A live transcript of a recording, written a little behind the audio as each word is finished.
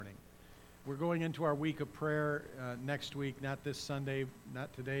We're going into our week of prayer next week, not this Sunday,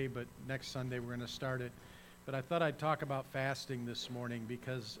 not today, but next Sunday we're going to start it. But I thought I'd talk about fasting this morning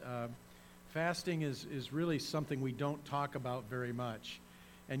because fasting is really something we don't talk about very much.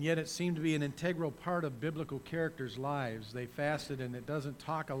 And yet it seemed to be an integral part of biblical characters' lives. They fasted, and it doesn't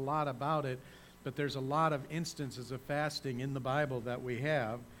talk a lot about it, but there's a lot of instances of fasting in the Bible that we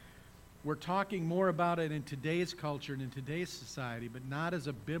have. We're talking more about it in today's culture and in today's society, but not as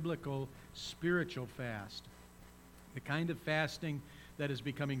a biblical, spiritual fast. The kind of fasting that is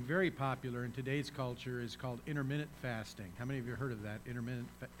becoming very popular in today's culture is called intermittent fasting. How many of you heard of that,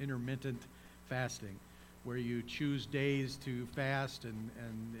 intermittent fasting, where you choose days to fast, and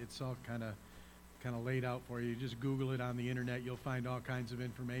it's all kind of laid out for you. You just Google it on the internet, you'll find all kinds of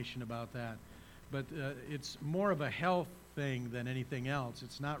information about that. But it's more of a health thing than anything else.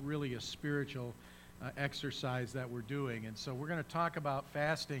 It's not really a spiritual exercise that we're doing. And so we're going to talk about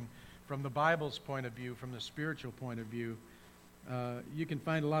fasting from the Bible's point of view, from the spiritual point of view. You can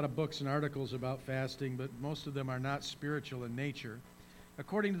find a lot of books and articles about fasting, but most of them are not spiritual in nature.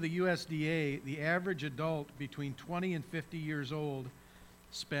 According to the USDA, the average adult between 20 and 50 years old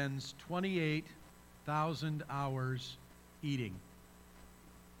spends 28,000 hours eating.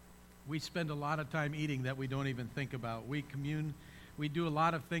 We spend a lot of time eating that we don't even think about. We do a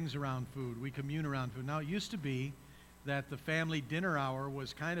lot of things around food. We commune around food. Now, it used to be that the family dinner hour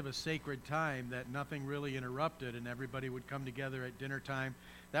was kind of a sacred time that nothing really interrupted, and everybody would come together at dinner time.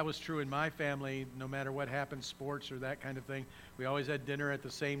 That was true in my family, no matter what happened, sports or that kind of thing. We always had dinner at the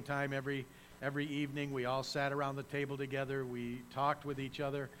same time every evening. We all sat around the table together. We talked with each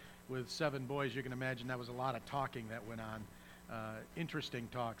other. With 7 boys, you can imagine that was a lot of talking that went on. Interesting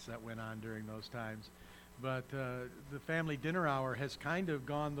talks that went on during those times. But the family dinner hour has kind of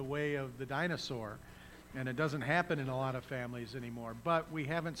gone the way of the dinosaur, and it doesn't happen in a lot of families anymore. But we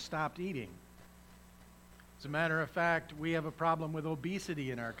haven't stopped eating. As a matter of fact, we have a problem with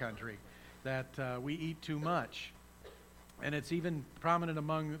obesity in our country, that we eat too much. And it's even prominent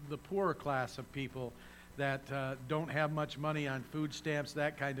among the poorer class of people that don't have much money on food stamps,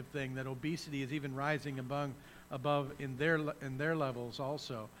 that kind of thing, that obesity is even rising above in their levels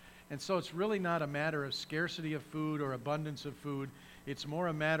also. And so it's really not a matter of scarcity of food or abundance of food. It's more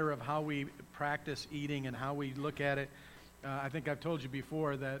a matter of how we practice eating and how we look at it. I think I've told you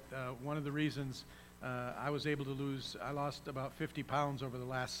before that one of the reasons I lost about 50 pounds over the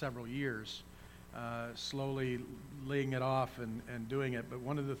last several years, slowly laying it off and doing it. But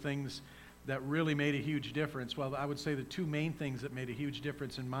one of the things that really made a huge difference, well, I would say the 2 main things that made a huge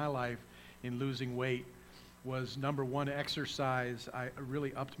difference in my life in losing weight was, number one, exercise. I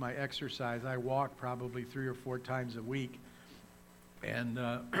really upped my exercise. I walk probably 3 or 4 times a week, and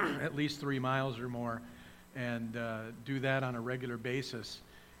at least 3 miles or more, and do that on a regular basis.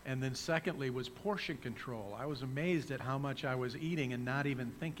 And then secondly was portion control. I was amazed at how much I was eating and not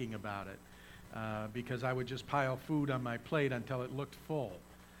even thinking about it, because I would just pile food on my plate until it looked full,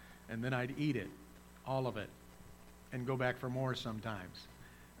 and then I'd eat it, all of it, and go back for more sometimes.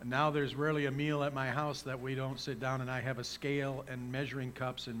 And now there's rarely a meal at my house that we don't sit down and I have a scale and measuring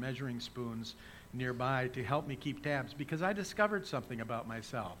cups and measuring spoons nearby to help me keep tabs, because I discovered something about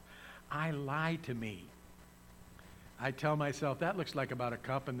myself. I lie to me. I tell myself, that looks like about a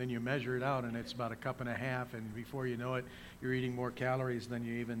cup, and then you measure it out and it's about a cup and a half, and before you know it, you're eating more calories than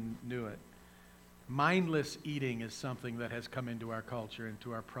you even knew it. Mindless eating is something that has come into our culture,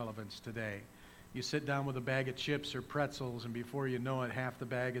 into our prevalence today. You sit down with a bag of chips or pretzels, and before you know it, half the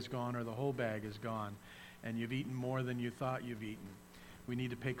bag is gone or the whole bag is gone, and you've eaten more than you thought you've eaten. We need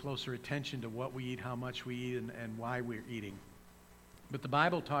to pay closer attention to what we eat, how much we eat, and why we're eating. But the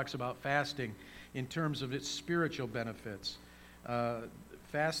Bible talks about fasting in terms of its spiritual benefits.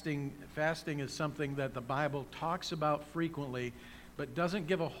 Fasting is something that the Bible talks about frequently, but doesn't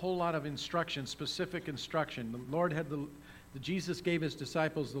give a whole lot of instruction, specific instruction. Jesus gave his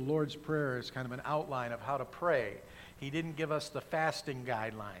disciples the Lord's Prayer as kind of an outline of how to pray. He didn't give us the fasting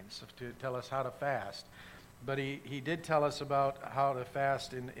guidelines to tell us how to fast, but he did tell us about how to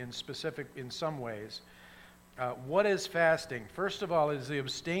fast in some ways. What is fasting? First of all, is the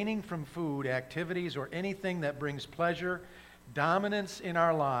abstaining from food, activities, or anything that brings pleasure, dominance in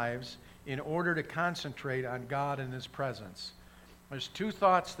our lives in order to concentrate on God and his presence. There's 2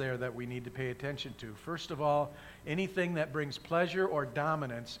 thoughts there that we need to pay attention to. First of all, anything that brings pleasure or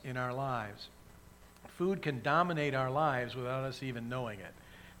dominance in our lives. Food can dominate our lives without us even knowing it.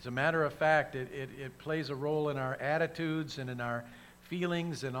 As a matter of fact, it plays a role in our attitudes and in our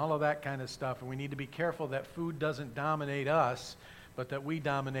feelings and all of that kind of stuff. And we need to be careful that food doesn't dominate us, but that we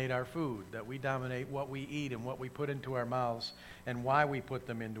dominate our food, that we dominate what we eat and what we put into our mouths and why we put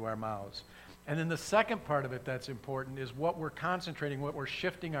them into our mouths. And then the second part of it that's important is what we're concentrating, what we're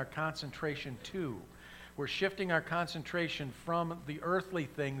shifting our concentration to. We're shifting our concentration from the earthly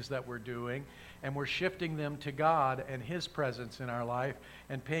things that we're doing, and we're shifting them to God and His presence in our life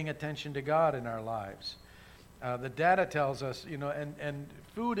and paying attention to God in our lives. The data tells us, and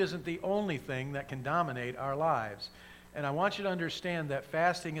food isn't the only thing that can dominate our lives. And I want you to understand that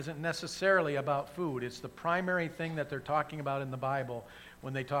fasting isn't necessarily about food. It's the primary thing that they're talking about in the Bible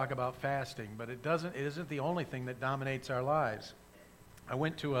when they talk about fasting, but it isn't the only thing that dominates our lives. I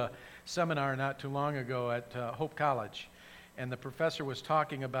went to a seminar not too long ago at Hope College, and the professor was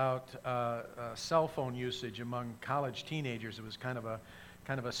talking about cell phone usage among college teenagers. It was kind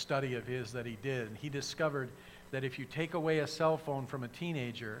of a study of his that he did, and he discovered that if you take away a cell phone from a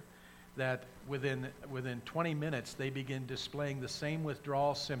teenager, that within 20 minutes they begin displaying the same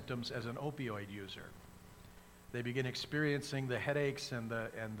withdrawal symptoms as an opioid user. They begin experiencing the headaches and the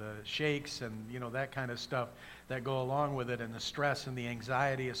shakes and that kind of stuff that go along with it, and the stress and the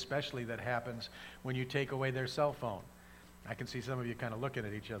anxiety especially that happens when you take away their cell phone. I can see some of you kind of looking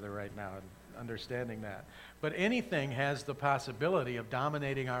at each other right now and understanding that. But anything has the possibility of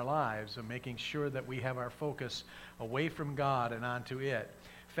dominating our lives and making sure that we have our focus away from God and onto it.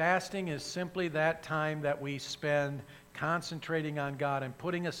 Fasting is simply that time that we spend concentrating on God and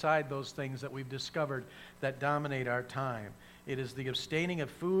putting aside those things that we've discovered that dominate our time. It is the abstaining of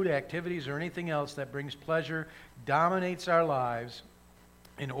food, activities, or anything else that brings pleasure, dominates our lives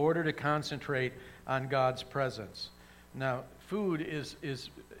in order to concentrate on God's presence. Now, food is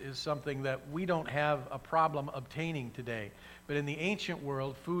something that we don't have a problem obtaining today. But in the ancient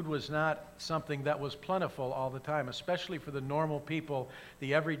world, food was not something that was plentiful all the time, especially for the normal people,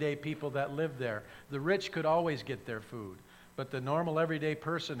 the everyday people that lived there. The rich could always get their food, but the normal everyday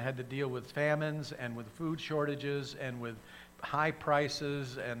person had to deal with famines and with food shortages and with high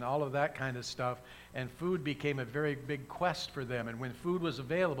prices and all of that kind of stuff, and food became a very big quest for them. And when food was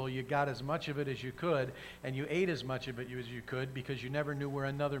available, you got as much of it as you could, and you ate as much of it as you could because you never knew where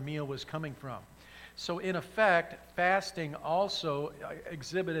another meal was coming from. So in effect, fasting also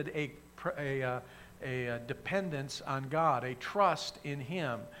exhibited a dependence on God, a trust in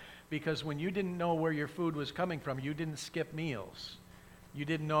Him, because when you didn't know where your food was coming from, you didn't skip meals. You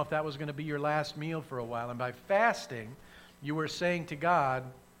didn't know if that was going to be your last meal for a while. And by fasting, you were saying to God,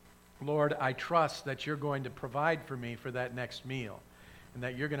 Lord, I trust that you're going to provide for me for that next meal, and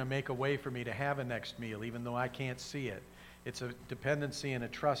that you're going to make a way for me to have a next meal, even though I can't see it. It's a dependency and a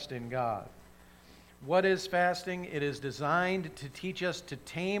trust in God. What is fasting? It is designed to teach us to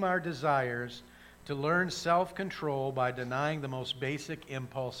tame our desires, to learn self-control by denying the most basic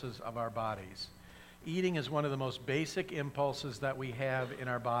impulses of our bodies. Eating is one of the most basic impulses that we have in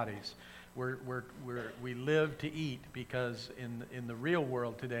our bodies. We live to eat because in the real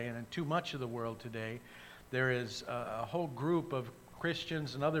world today, and in too much of the world today, there is a whole group of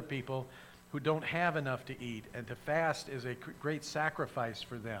Christians and other people who don't have enough to eat, and to fast is a great sacrifice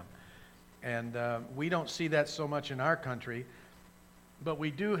for them. And we don't see that so much in our country, but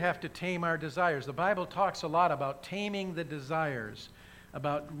we do have to tame our desires. The Bible talks a lot about taming the desires,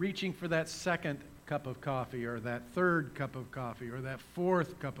 about reaching for that second cup of coffee, or that third cup of coffee, or that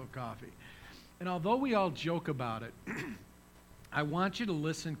fourth cup of coffee. And although we all joke about it, I want you to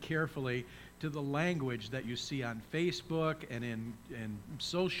listen carefully to the language that you see on Facebook and in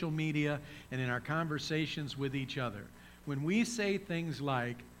social media and in our conversations with each other. When we say things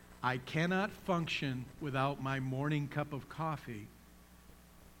like, I cannot function without my morning cup of coffee,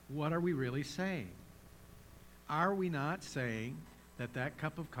 what are we really saying? Are we not saying that that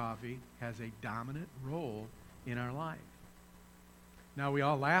cup of coffee has a dominant role in our life? Now, we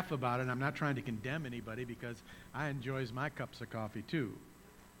all laugh about it, and I'm not trying to condemn anybody because I enjoy my cups of coffee too.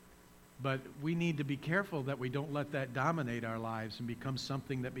 But we need to be careful that we don't let that dominate our lives and become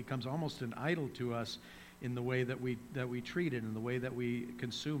something that becomes almost an idol to us in the way that we treat it and the way that we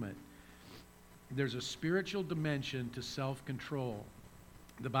consume it. There's a spiritual dimension to self-control.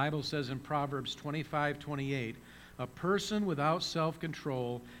 The Bible says in Proverbs 25:28, a person without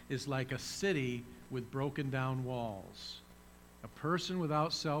self-control is like a city with broken down walls. A person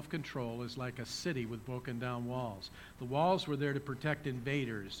without self-control is like a city with broken down walls. The walls were there to protect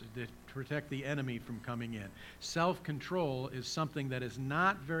invaders, to protect the enemy from coming in. Self-control is something that is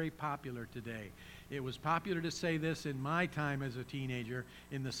not very popular today. It was popular to say this in my time as a teenager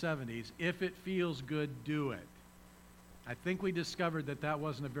in the 70s, if it feels good, do it. I think we discovered that that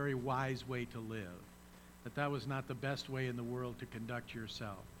wasn't a very wise way to live, that that was not the best way in the world to conduct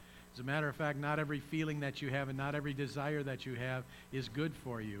yourself. As a matter of fact, not every feeling that you have and not every desire that you have is good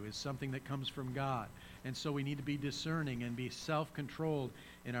for you. It's something that comes from God. And so we need to be discerning and be self-controlled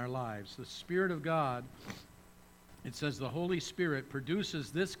in our lives. The Spirit of God, it says the Holy Spirit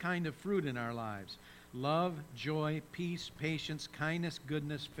produces this kind of fruit in our lives: love, joy, peace, patience, kindness,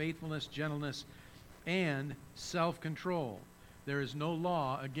 goodness, faithfulness, gentleness, and self-control. There is no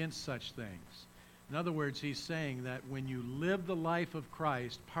law against such things. In other words, he's saying that when you live the life of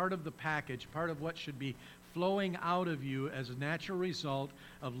Christ, part of the package, part of what should be flowing out of you as a natural result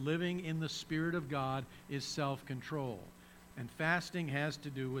of living in the Spirit of God is self-control. And fasting has to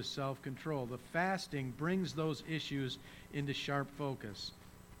do with self-control. The fasting brings those issues into sharp focus.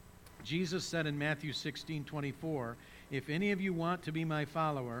 Jesus said in Matthew 16:24, "If any of you want to be my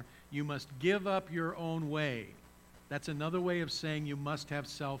follower, you must give up your own way." That's another way of saying you must have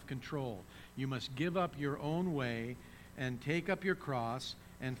self-control. You must give up your own way and take up your cross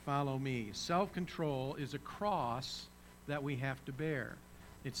and follow me. Self-control is a cross that we have to bear.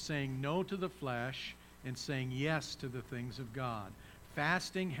 It's saying no to the flesh and saying yes to the things of God.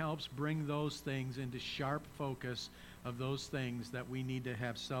 Fasting helps bring those things into sharp focus of those things that we need to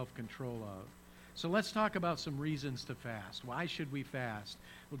have self-control of. So let's talk about some reasons to fast. Why should we fast?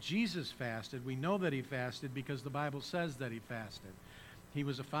 Well, Jesus fasted. We know that he fasted because the Bible says that he fasted. He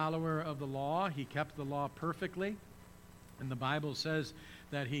was a follower of the law. He kept the law perfectly. And the Bible says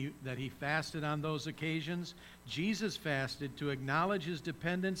that he fasted on those occasions. Jesus fasted to acknowledge his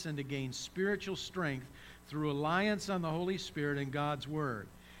dependence and to gain spiritual strength through reliance on the Holy Spirit and God's Word.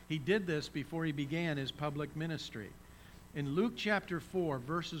 He did this before he began his public ministry. In Luke chapter 4,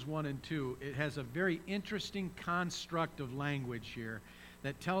 verses 1 and 2, it has a very interesting construct of language here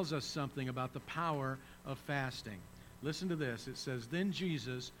that tells us something about the power of fasting. Listen to this. It says, "Then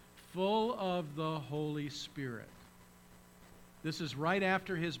Jesus, full of the Holy Spirit." This is right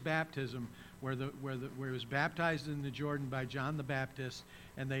after his baptism, where he was baptized in the Jordan by John the Baptist,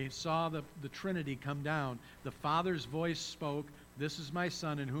 and they saw the Trinity come down. The Father's voice spoke, "This is my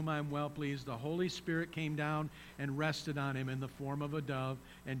Son in whom I am well pleased." The Holy Spirit came down and rested on him in the form of a dove,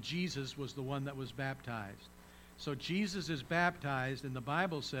 and Jesus was the one that was baptized. So Jesus is baptized, and the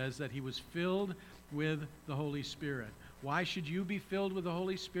Bible says that he was filled with the Holy Spirit. Why should you be filled with the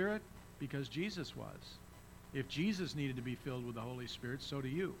Holy Spirit? Because Jesus was. If Jesus needed to be filled with the Holy Spirit, so do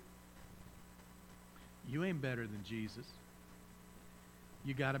you. You ain't better than Jesus.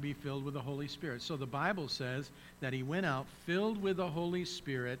 You got to be filled with the Holy Spirit. So the Bible says that he went out filled with the Holy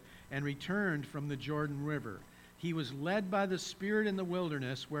Spirit and returned from the Jordan River. He was led by the Spirit in the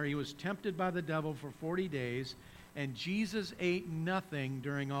wilderness, where he was tempted by the devil for 40 days, and Jesus ate nothing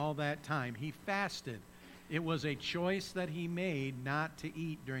during all that time. He fasted. It was a choice that he made not to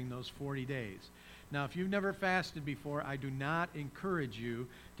eat during those 40 days. Now, if you've never fasted before, I do not encourage you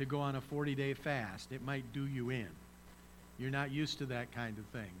to go on a 40-day fast. It might do you in. You're not used to that kind of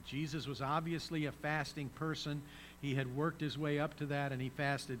thing. Jesus was obviously a fasting person. He had worked his way up to that, and he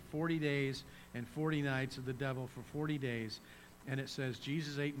fasted 40 days and 40 nights of the devil for 40 days. And it says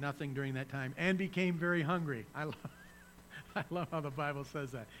Jesus ate nothing during that time and became very hungry. I love how the Bible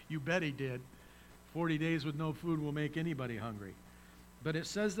says that. You bet he did. 40 days with no food will make anybody hungry. But it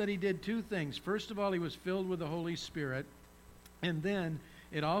says that he did two things. First of all, he was filled with the Holy Spirit. And then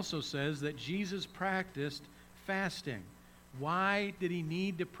it also says that Jesus practiced fasting. Why did he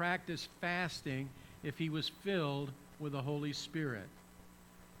need to practice fasting if he was filled with the Holy Spirit?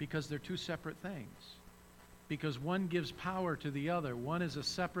 Because they're two separate things. Because one gives power to the other. One is a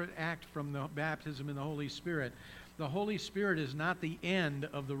separate act from the baptism in the Holy Spirit. The Holy Spirit is not the end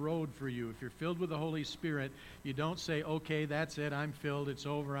of the road for you. If you're filled with the Holy Spirit, you don't say, okay, that's it, I'm filled, it's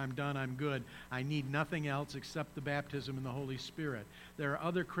over, I'm done, I'm good. I need nothing else except the baptism in the Holy Spirit. There are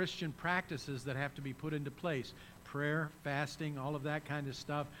other Christian practices that have to be put into place. Prayer, fasting, all of that kind of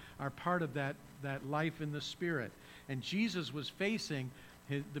stuff are part of that life in the Spirit. And Jesus was facing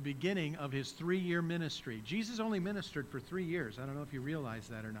the beginning of his 3-year ministry. Jesus only ministered for 3 years. I don't know if you realize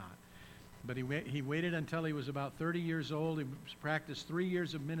that or not. But he waited until he was about 30 years old. He practiced 3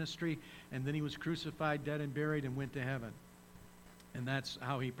 years of ministry, and then he was crucified, dead, and buried, and went to heaven. And that's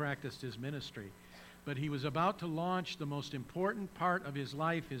how he practiced his ministry. But he was about to launch the most important part of his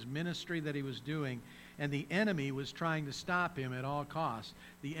life, his ministry that he was doing, and the enemy was trying to stop him at all costs.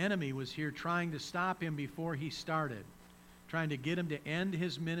 The enemy was here trying to stop him before he started, trying to get him to end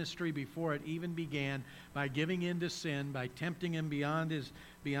his ministry before it even began by giving in to sin, by tempting him beyond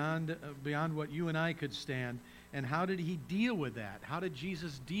what you and I could stand. And how did he deal with that? How did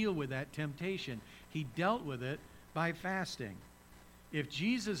Jesus deal with that temptation? He dealt with it by fasting. If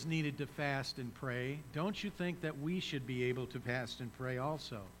Jesus needed to fast and pray, don't you think that we should be able to fast and pray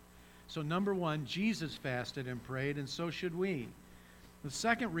also? So number one, Jesus fasted and prayed, and so should we. The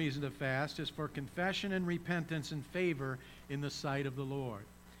second reason to fast is for confession and repentance and favor in the sight of the Lord.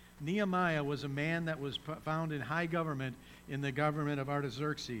 Nehemiah was a man that was found in high government in the government of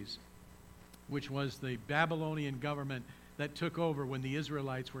Artaxerxes, which was the Babylonian government that took over when the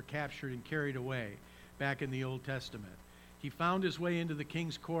Israelites were captured and carried away back in the Old Testament. He found his way into the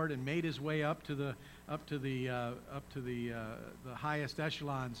king's court and made his way up to the highest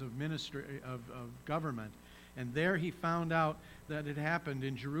echelons of ministry of government, and there he found out that it happened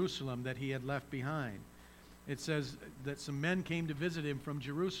in Jerusalem that he had left behind. It says that some men came to visit him from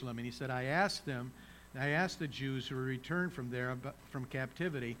Jerusalem, and he said, I asked the Jews who were returned from there from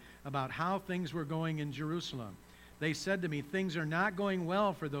captivity about how things were going in Jerusalem. They said to me, things are not going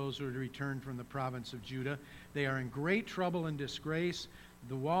well for those who had returned from the province of Judah. They are in great trouble and disgrace.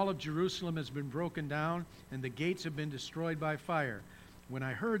 The wall of Jerusalem has been broken down, and the gates have been destroyed by fire. When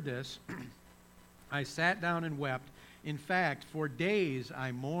I heard this, I sat down and wept. In fact, for days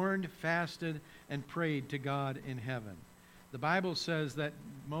I mourned, fasted, and prayed to God in heaven. The Bible says that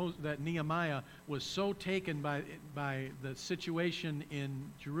Nehemiah was so taken by the situation in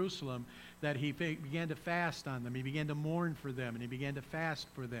Jerusalem that he began to fast on them. He began to mourn for them, and he began to fast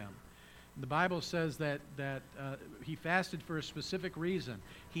for them. The Bible says that he fasted for a specific reason.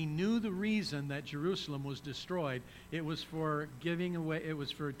 He knew the reason that Jerusalem was destroyed. It was for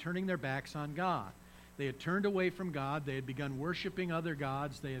turning their backs on God. They had turned away from God. They had begun worshiping other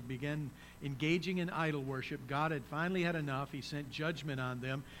gods. They had begun engaging in idol worship. God had finally had enough. He sent judgment on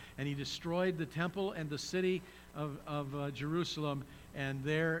them, and he destroyed the temple and the city of Jerusalem. And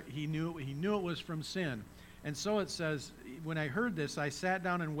there he knew it was from sin. And so it says, when I heard this, I sat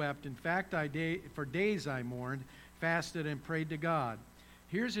down and wept. In fact, for days I mourned, fasted, and prayed to God.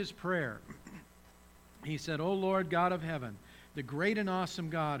 Here's his prayer. He said, O Lord God of heaven, the great and awesome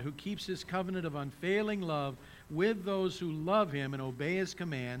God who keeps his covenant of unfailing love with those who love him and obey his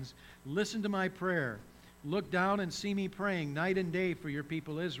commands, listen to my prayer. Look down and see me praying night and day for your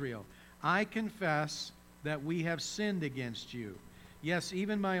people Israel. I confess that we have sinned against you. Yes,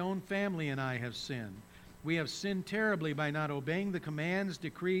 even my own family and I have sinned. We have sinned terribly by not obeying the commands,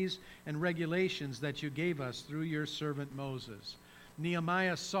 decrees, and regulations that you gave us through your servant Moses.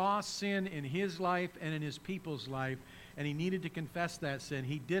 Nehemiah saw sin in his life and in his people's life, and he needed to confess that sin.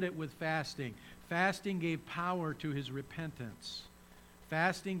 He did it with fasting. Fasting gave power to his repentance.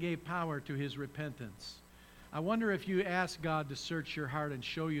 Fasting gave power to his repentance. I wonder if you ask God to search your heart and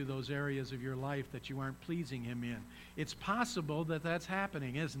show you those areas of your life that you aren't pleasing him in. It's possible that that's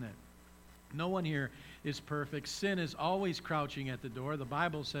happening, isn't it? No one here is perfect. Sin is always crouching at the door. The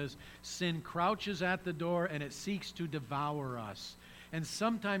Bible says sin crouches at the door and it seeks to devour us. And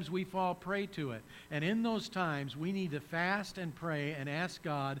sometimes we fall prey to it. And in those times, we need to fast and pray and ask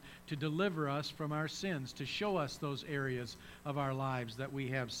God to deliver us from our sins, to show us those areas of our lives that we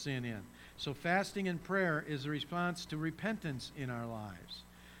have sin in. So fasting and prayer is a response to repentance in our lives.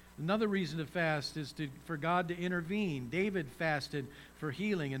 Another reason to fast is for God to intervene. David fasted for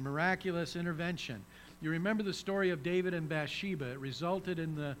healing and miraculous intervention. You remember the story of David and Bathsheba. It resulted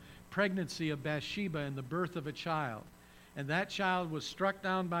in the pregnancy of Bathsheba and the birth of a child. And that child was struck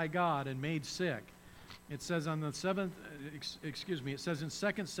down by God and made sick. It says in 2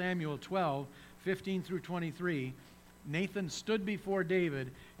 Samuel 12, 15 through 23, Nathan stood before David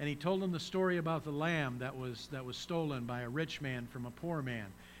and he told him the story about the lamb that was stolen by a rich man from a poor man.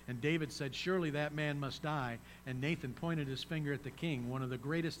 And David said, surely that man must die. And Nathan pointed his finger at the king, one of the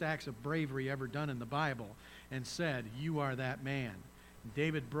greatest acts of bravery ever done in the Bible, and said, you are that man. And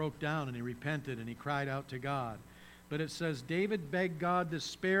David broke down and he repented and he cried out to God. But it says, David begged God to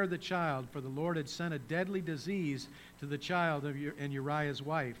spare the child, for the Lord had sent a deadly disease to the child and Uriah's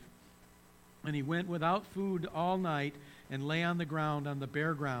wife. And he went without food all night and lay on the ground, on the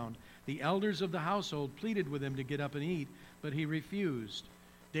bare ground. The elders of the household pleaded with him to get up and eat, but he refused.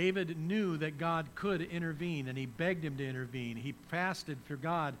 David knew that God could intervene, and he begged him to intervene. He fasted for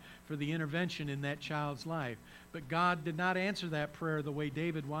God for the intervention in that child's life. But God did not answer that prayer the way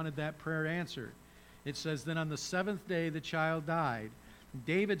David wanted that prayer answered. It says, then on the seventh day the child died.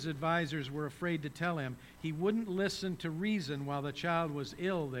 David's advisors were afraid to tell him. He wouldn't listen to reason while the child was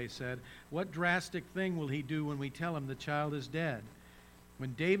ill, they said. What drastic thing will he do when we tell him the child is dead?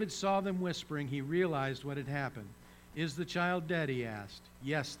 When David saw them whispering, he realized what had happened. Is the child dead? He asked.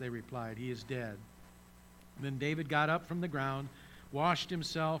 Yes, they replied, he is dead. Then David got up from the ground, washed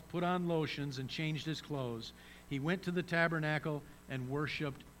himself, put on lotions, and changed his clothes. He went to the tabernacle and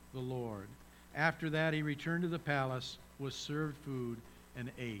worshiped the Lord. After that, he returned to the palace, was served food,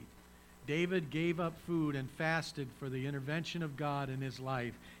 and ate. David gave up food and fasted for the intervention of God in his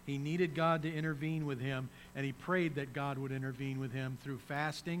life. He needed God to intervene with him, and he prayed that God would intervene with him through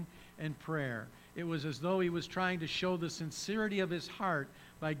fasting and prayer. It was as though he was trying to show the sincerity of his heart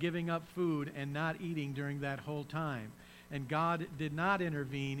by giving up food and not eating during that whole time. And God did not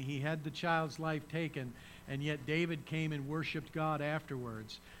intervene. He had the child's life taken, and yet David came and worshiped God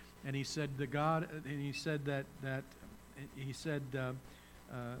afterwards. And he said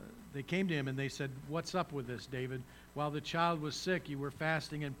they came to him and they said, "What's up with this, David? While the child was sick, you were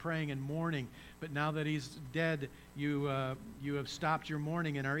fasting and praying and mourning, but now that he's dead, you have stopped your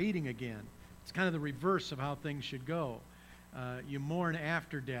mourning and are eating again." It's kind of the reverse of how things should go. You mourn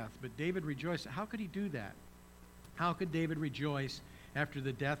after death, but David rejoiced. How could he do that? How could David rejoice after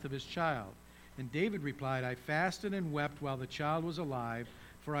the death of his child? And David replied, "I fasted and wept while the child was alive,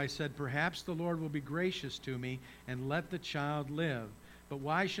 for I said, perhaps the Lord will be gracious to me and let the child live. But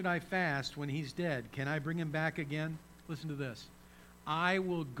why should I fast when he's dead? Can I bring him back again?" Listen to this. "I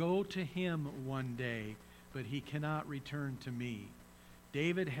will go to him one day, but he cannot return to me."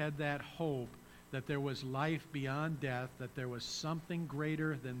 David had that hope that there was life beyond death, that there was something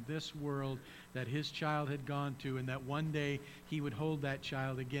greater than this world that his child had gone to, and that one day he would hold that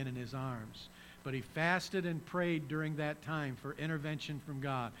child again in his arms. But he fasted and prayed during that time for intervention from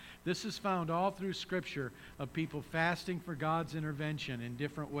God. This is found all through Scripture of people fasting for God's intervention in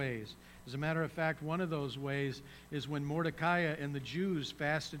different ways. As a matter of fact, one of those ways is when Mordecai and the Jews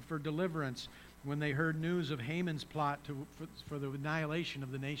fasted for deliverance when they heard news of Haman's plot for the annihilation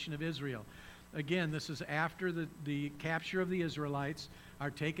of the nation of Israel. Again, this is after the capture of the Israelites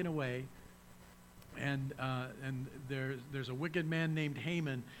are taken away. And there's a wicked man named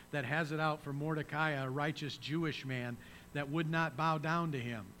Haman that has it out for Mordecai, a righteous Jewish man that would not bow down to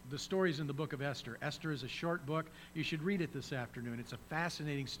him. The story's in the book of Esther. Esther is a short book. You should read it this afternoon. It's a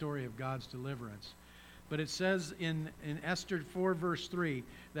fascinating story of God's deliverance. But it says in Esther 4, verse 3,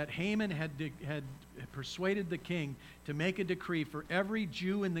 that Haman had persuaded the king to make a decree for every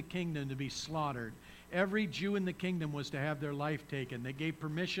Jew in the kingdom to be slaughtered. Every Jew in the kingdom was to have their life taken. They gave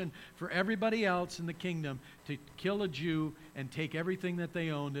permission for everybody else in the kingdom to kill a Jew and take everything that they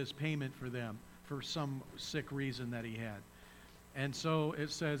owned as payment for them for some sick reason that he had. And so it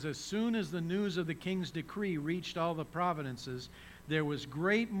says, as soon as the news of the king's decree reached all the provinces, there was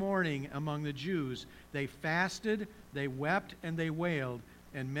great mourning among the Jews. They fasted, they wept, and they wailed,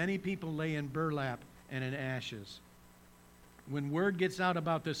 and many people lay in burlap and in ashes. When word gets out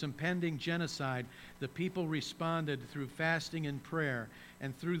about this impending genocide, the people responded through fasting and prayer,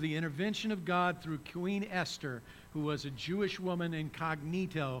 and through the intervention of God through Queen Esther, who was a Jewish woman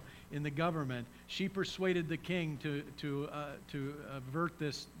incognito in the government. She persuaded the king to avert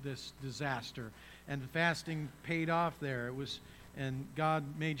this disaster, and the fasting paid off there. And God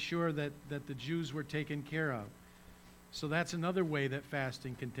made sure that the Jews were taken care of. So that's another way that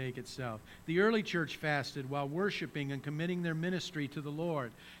fasting can take itself. The early church fasted while worshiping and committing their ministry to the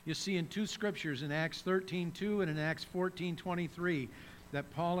Lord. You see in two scriptures, in Acts 13:2 and in Acts 14:23,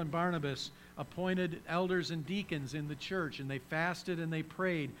 that Paul and Barnabas appointed elders and deacons in the church, and they fasted and they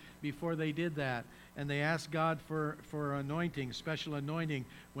prayed before they did that. And they asked God for anointing, special anointing,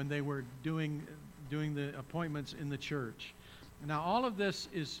 when they were doing the appointments in the church. Now, all of this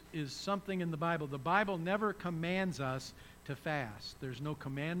is something in the Bible. The Bible never commands us to fast. There's no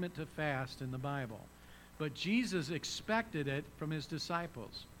commandment to fast in the Bible. But Jesus expected it from his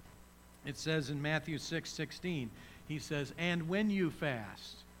disciples. It says in Matthew 6:16, he says, "And when you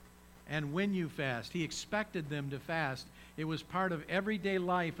fast," and when you fast. He expected them to fast. It was part of everyday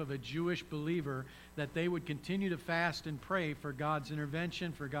life of a Jewish believer that they would continue to fast and pray for God's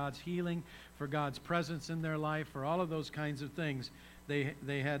intervention, for God's healing, for God's presence in their life, for all of those kinds of things. They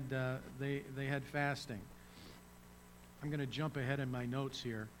had fasting. I'm going to jump ahead in my notes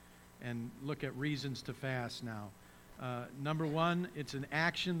here and look at reasons to fast now. Number one, it's an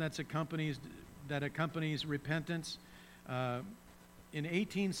action that accompanies repentance. In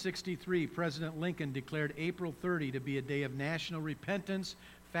 1863, President Lincoln declared April 30 to be a day of national repentance,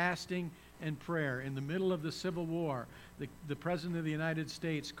 fasting, and prayer. In the middle of the Civil War, the President of the United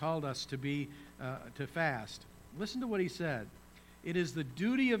States called us to fast. Listen to what he said. "It is the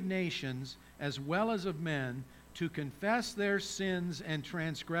duty of nations as well as of men to confess their sins and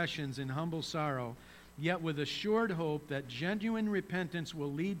transgressions in humble sorrow, yet with assured hope that genuine repentance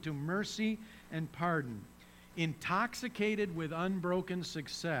will lead to mercy and pardon. Intoxicated with unbroken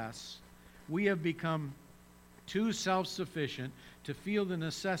success, we have become too self-sufficient to feel the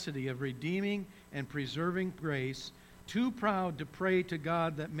necessity of redeeming and preserving grace, too proud to pray to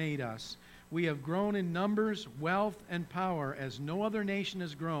God that made us. We have grown in numbers, wealth, and power as no other nation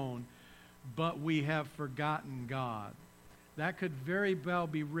has grown, but we have forgotten God. That could very well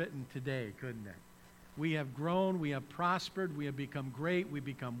be written today, couldn't it? We have grown, we have prospered, we have become great, we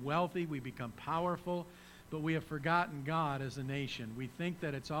become wealthy, we become powerful, but we have forgotten God as a nation. We think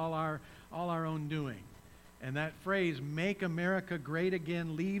that it's all our own doing. And that phrase, "make America great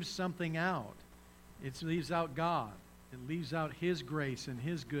again," leaves something out. It leaves out God. It leaves out His grace and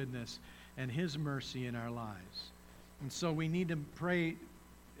His goodness and His mercy in our lives. And so we need to pray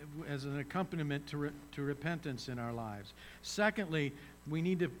as an accompaniment to repentance in our lives. Secondly, we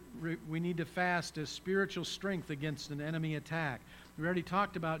need to fast as spiritual strength against an enemy attack. We already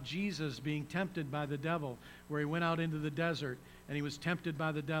talked about Jesus being tempted by the devil, where He went out into the desert and He was tempted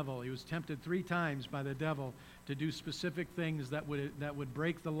by the devil. He was tempted 3 times by the devil to do specific things that would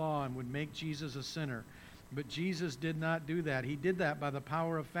break the law and would make Jesus a sinner. But Jesus did not do that. He did that by the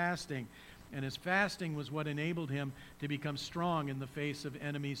power of fasting. And His fasting was what enabled Him to become strong in the face of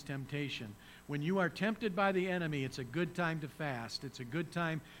enemy's temptation. When you are tempted by the enemy, it's a good time to fast. It's a good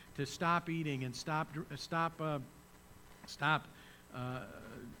time to stop eating and stop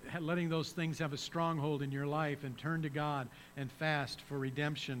letting those things have a stronghold in your life, and turn to God and fast for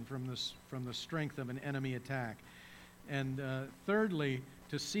redemption from the strength of an enemy attack. And thirdly,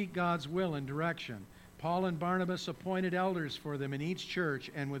 to seek God's will and direction. Paul and Barnabas appointed elders for them in each church,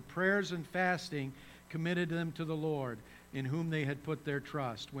 and with prayers and fasting committed them to the Lord, in whom they had put their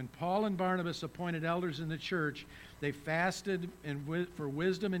trust. When Paul and Barnabas appointed elders in the church, they fasted for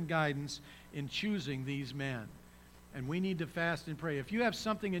wisdom and guidance in choosing these men. And we need to fast and pray. If you have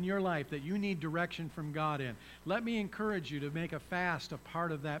something in your life that you need direction from God in, let me encourage you to make a fast a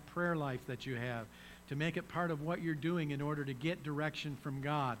part of that prayer life that you have, to make it part of what you're doing in order to get direction from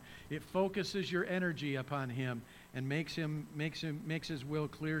God. It focuses your energy upon Him and makes His will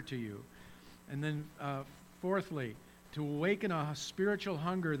clear to you. And then fourthly, to awaken a spiritual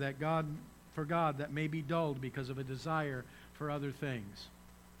hunger for God that may be dulled because of a desire for other things.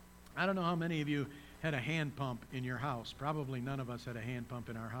 I don't know how many of you had a hand pump in your house. Probably none of us had a hand pump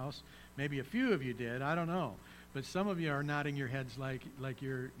in our house. Maybe a few of you did. I don't know. But some of you are nodding your heads like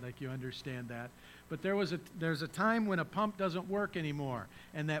you understand that. But there's a time when a pump doesn't work anymore,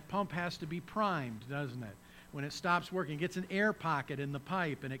 and that pump has to be primed, doesn't it? When it stops working, it gets an air pocket in the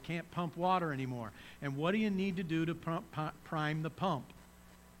pipe, and it can't pump water anymore. And what do you need to do to prime the pump?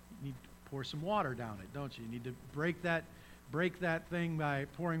 You need to pour some water down it, don't you? You need to break that thing by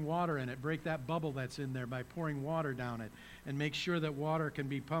pouring water in it. Break that bubble that's in there by pouring water down it, and make sure that water can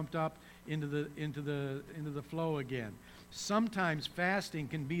be pumped up into the flow again. Sometimes fasting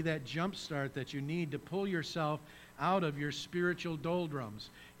can be that jump start that you need to pull yourself out of your spiritual doldrums.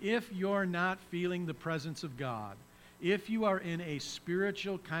 If you're not feeling the presence of God, if you are in a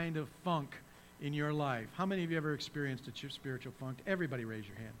spiritual kind of funk in your life, how many of you ever experienced a spiritual funk? Everybody raise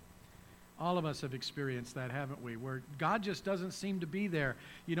your hand. All of us have experienced that, haven't we? Where God just doesn't seem to be there.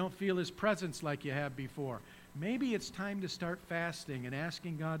 You don't feel His presence like you have before. Maybe it's time to start fasting and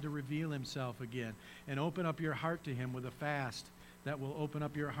asking God to reveal Himself again and open up your heart to Him with a fast that will open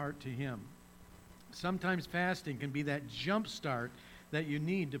up your heart to Him. Sometimes fasting can be that jump start that you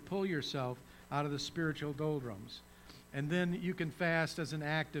need to pull yourself out of the spiritual doldrums. And then you can fast as an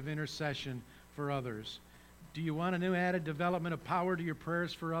act of intercession for others. Do you want a new added development of power to your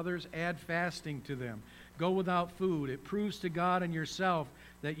prayers for others? Add fasting to them. Go without food. It proves to God and yourself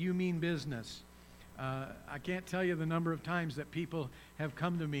that you mean business. I can't tell you the number of times that people have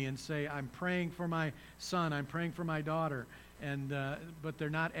come to me and say, "I'm praying for my son, I'm praying for my daughter," but they're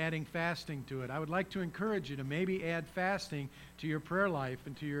not adding fasting to it. I would like to encourage you to maybe add fasting to your prayer life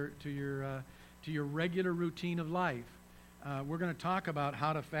and to your regular routine of life. We're going to talk about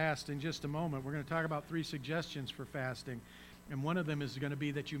how to fast in just a moment. We're going to talk about 3 suggestions for fasting. And one of them is going to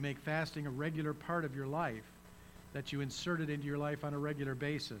be that you make fasting a regular part of your life, that you insert it into your life on a regular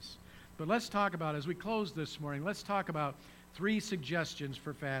basis. But let's talk about, as we close this morning, let's talk about 3 suggestions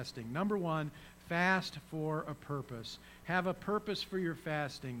for fasting. Number 1, fast for a purpose. Have a purpose for your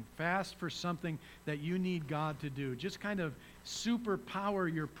fasting. Fast for something that you need God to do. Just kind of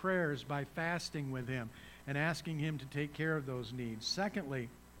superpower your prayers by fasting with Him and asking Him to take care of those needs. Secondly,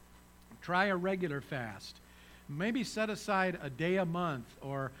 try a regular fast. Maybe set aside a day a month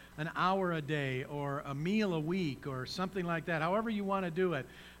or an hour a day or a meal a week or something like that. However you want to do it.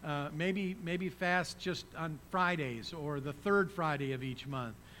 Maybe fast just on Fridays or the 3rd Friday of each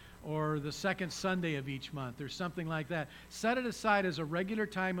month or the 2nd Sunday of each month or something like that. Set it aside as a regular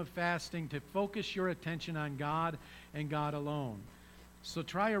time of fasting to focus your attention on God and God alone. So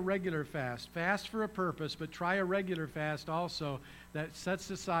try a regular fast. Fast for a purpose, but try a regular fast also that sets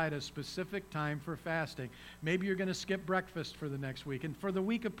aside a specific time for fasting. Maybe you're going to skip breakfast for the next week. And for the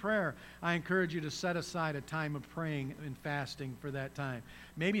week of prayer, I encourage you to set aside a time of praying and fasting for that time.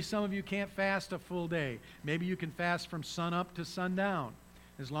 Maybe some of you can't fast a full day. Maybe you can fast from sun up to sundown.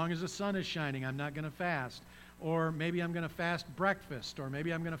 As long as the sun is shining, I'm not going to fast. Or maybe I'm going to fast breakfast, or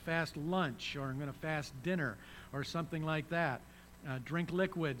maybe I'm going to fast lunch, or I'm going to fast dinner, or something like that. Drink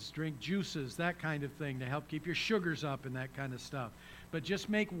liquids, drink juices, that kind of thing to help keep your sugars up and that kind of stuff. But just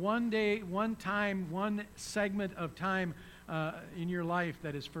make one day, one time, one segment of time in your life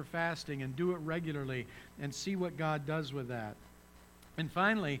that is for fasting, and do it regularly and see what God does with that. And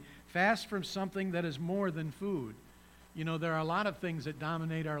finally, fast from something that is more than food. You know, there are a lot of things that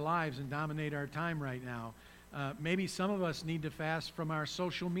dominate our lives and dominate our time right now. Maybe some of us need to fast from our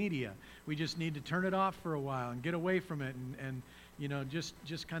social media. We just need to turn it off for a while and get away from it and you know,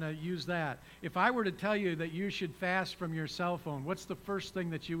 just kind of use that. If I were to tell you that you should fast from your cell phone, what's the first thing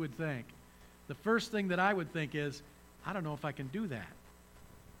that you would think? The first thing that I would think is, I don't know if I can do that.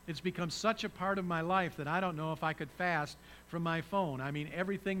 It's become such a part of my life that I don't know if I could fast from my phone. I mean,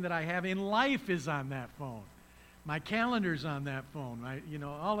 everything that I have in life is on that phone. My calendar's on that phone.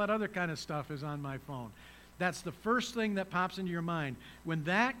 All that other kind of stuff is on my phone. That's the first thing that pops into your mind. When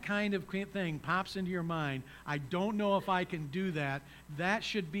that kind of thing pops into your mind, I don't know if I can do that, that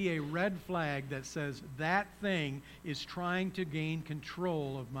should be a red flag that says that thing is trying to gain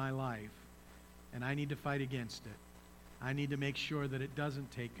control of my life. And I need to fight against it. I need to make sure that it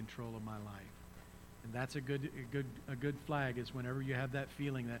doesn't take control of my life. And that's a good flag, is whenever you have that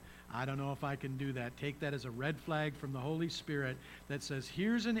feeling that I don't know if I can do that. Take that as a red flag from the Holy Spirit that says,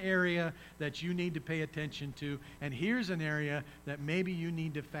 here's an area that you need to pay attention to, and here's an area that maybe you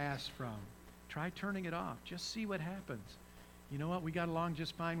need to fast from. Try turning it off. Just see what happens. You know what? We got along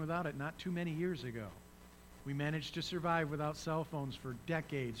just fine without it not too many years ago. We managed to survive without cell phones for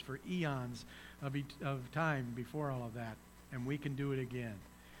decades, for eons of time before all of that, and we can do it again.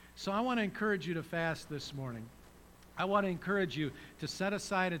 So I want to encourage you to fast this morning. I want to encourage you to set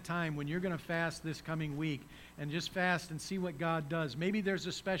aside a time when you're going to fast this coming week and just fast and see what God does. Maybe there's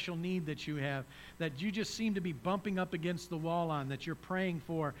a special need that you have that you just seem to be bumping up against the wall on, that you're praying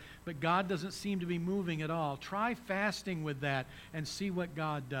for, but God doesn't seem to be moving at all. Try fasting with that and see what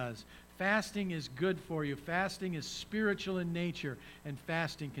God does. Fasting is good for you. Fasting is spiritual in nature, and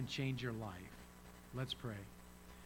fasting can change your life. Let's pray.